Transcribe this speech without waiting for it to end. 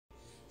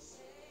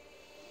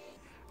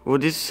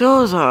With the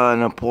sales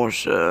on a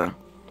Porsche.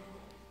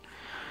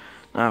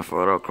 Now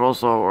for the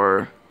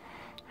crossover,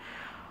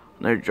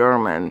 the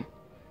German,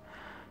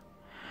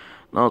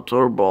 no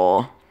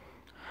turbo,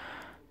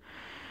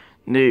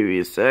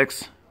 new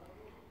V6,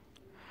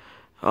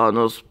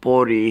 no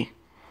sporty,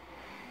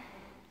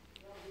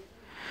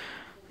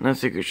 no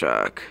sticker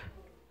shock.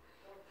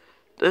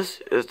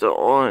 This is the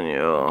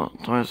all-new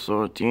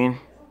 2017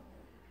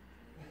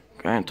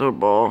 Cayenne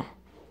turbo,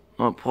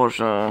 no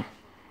Porsche,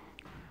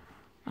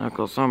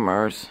 no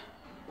Summers.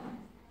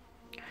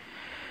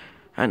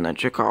 And then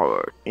check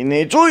out.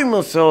 Enjoy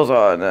myself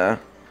on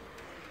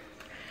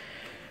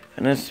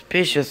and the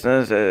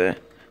spaciousness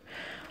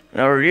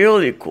are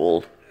really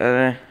cool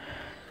and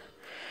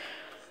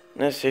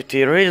the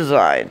city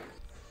redesign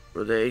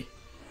today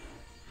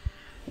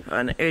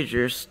and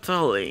edge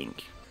styling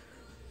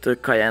the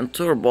Cayenne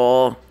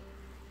turbo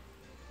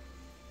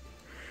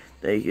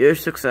the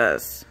huge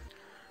success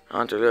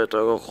until the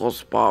total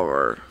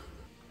horsepower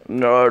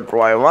no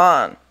drive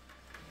on.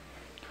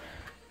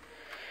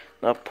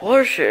 The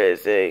Porsche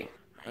is a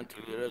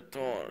anti-little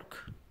torque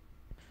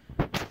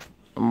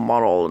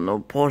model, no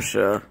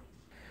Porsche,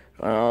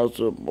 and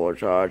also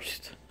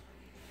supercharged.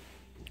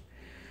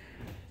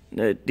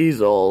 The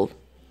diesel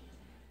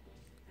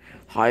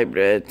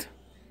hybrid,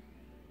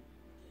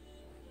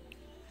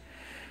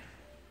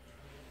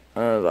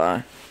 and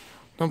the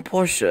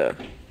Porsche,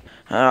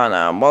 and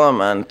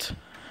embodiment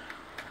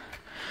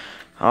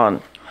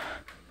on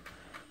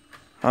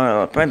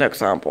a paint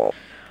example.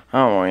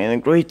 In a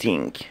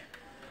greeting.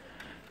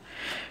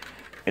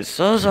 It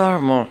says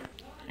armor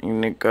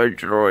in the good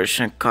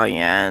generation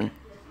Cayenne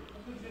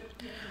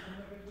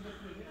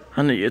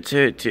and the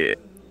utility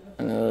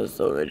and the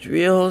storage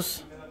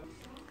wheels.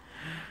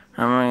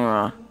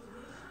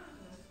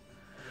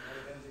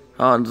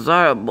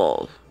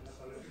 Desirable.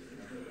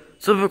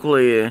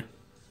 Typically,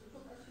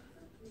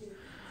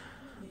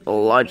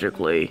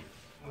 logically,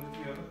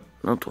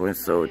 not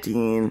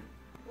 2017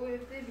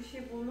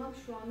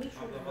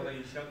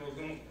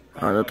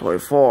 and the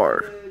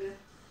 24.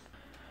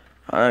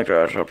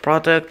 Another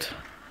product.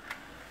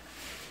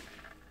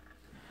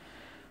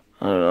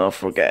 Don't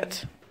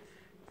forget.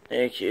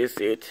 Key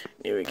seat,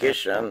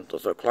 navigation,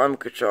 also climate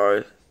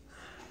control,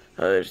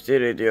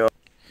 stereo,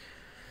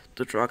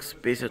 the truck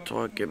space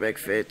to Quebec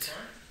fit.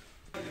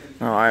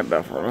 Now I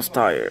performance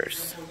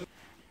tires.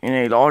 In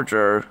a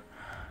larger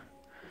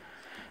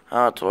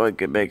to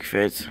Quebec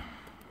fit.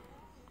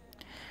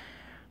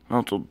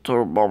 Not to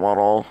turbo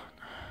model.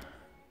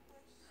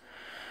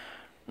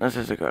 This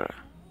is a good.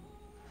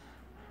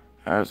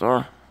 As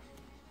well.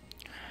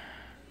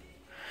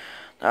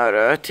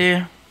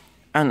 Alrighty,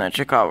 and then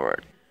check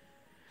covered.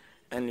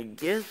 And the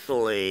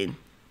gasoline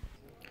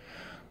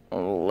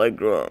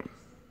legroom.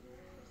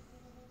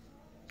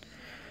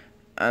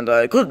 And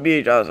I could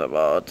be just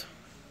about.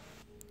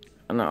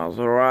 And I was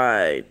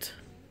right.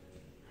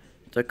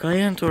 The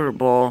Cayenne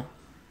turbo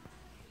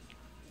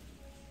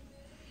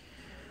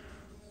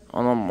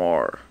on a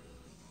more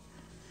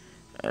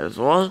as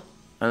well,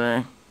 and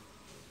then.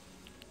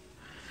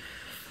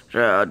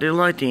 The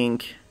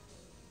lighting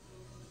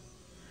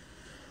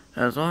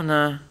as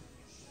on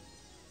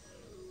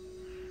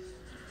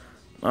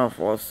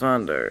for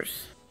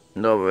Sanders.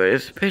 No very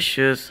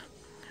spacious,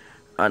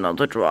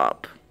 another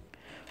drop.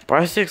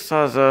 Price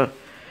has a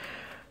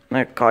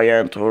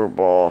Cayenne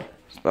turbo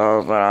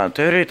starts around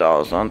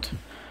 30,000.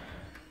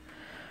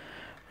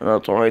 The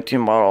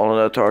 2018 model and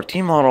the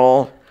 13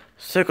 model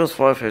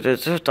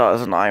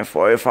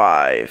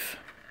 6,452,945.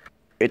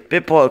 It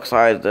people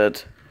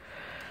excited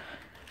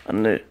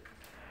and the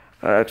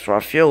extra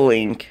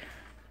fueling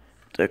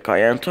the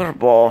Cayenne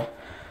turbo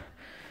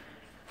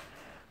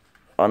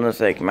on the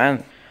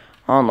segment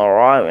on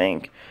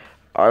arriving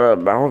other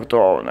back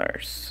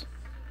owners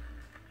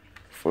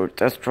for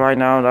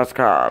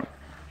testdrive.com.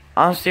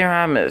 I'm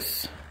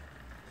stevehammes.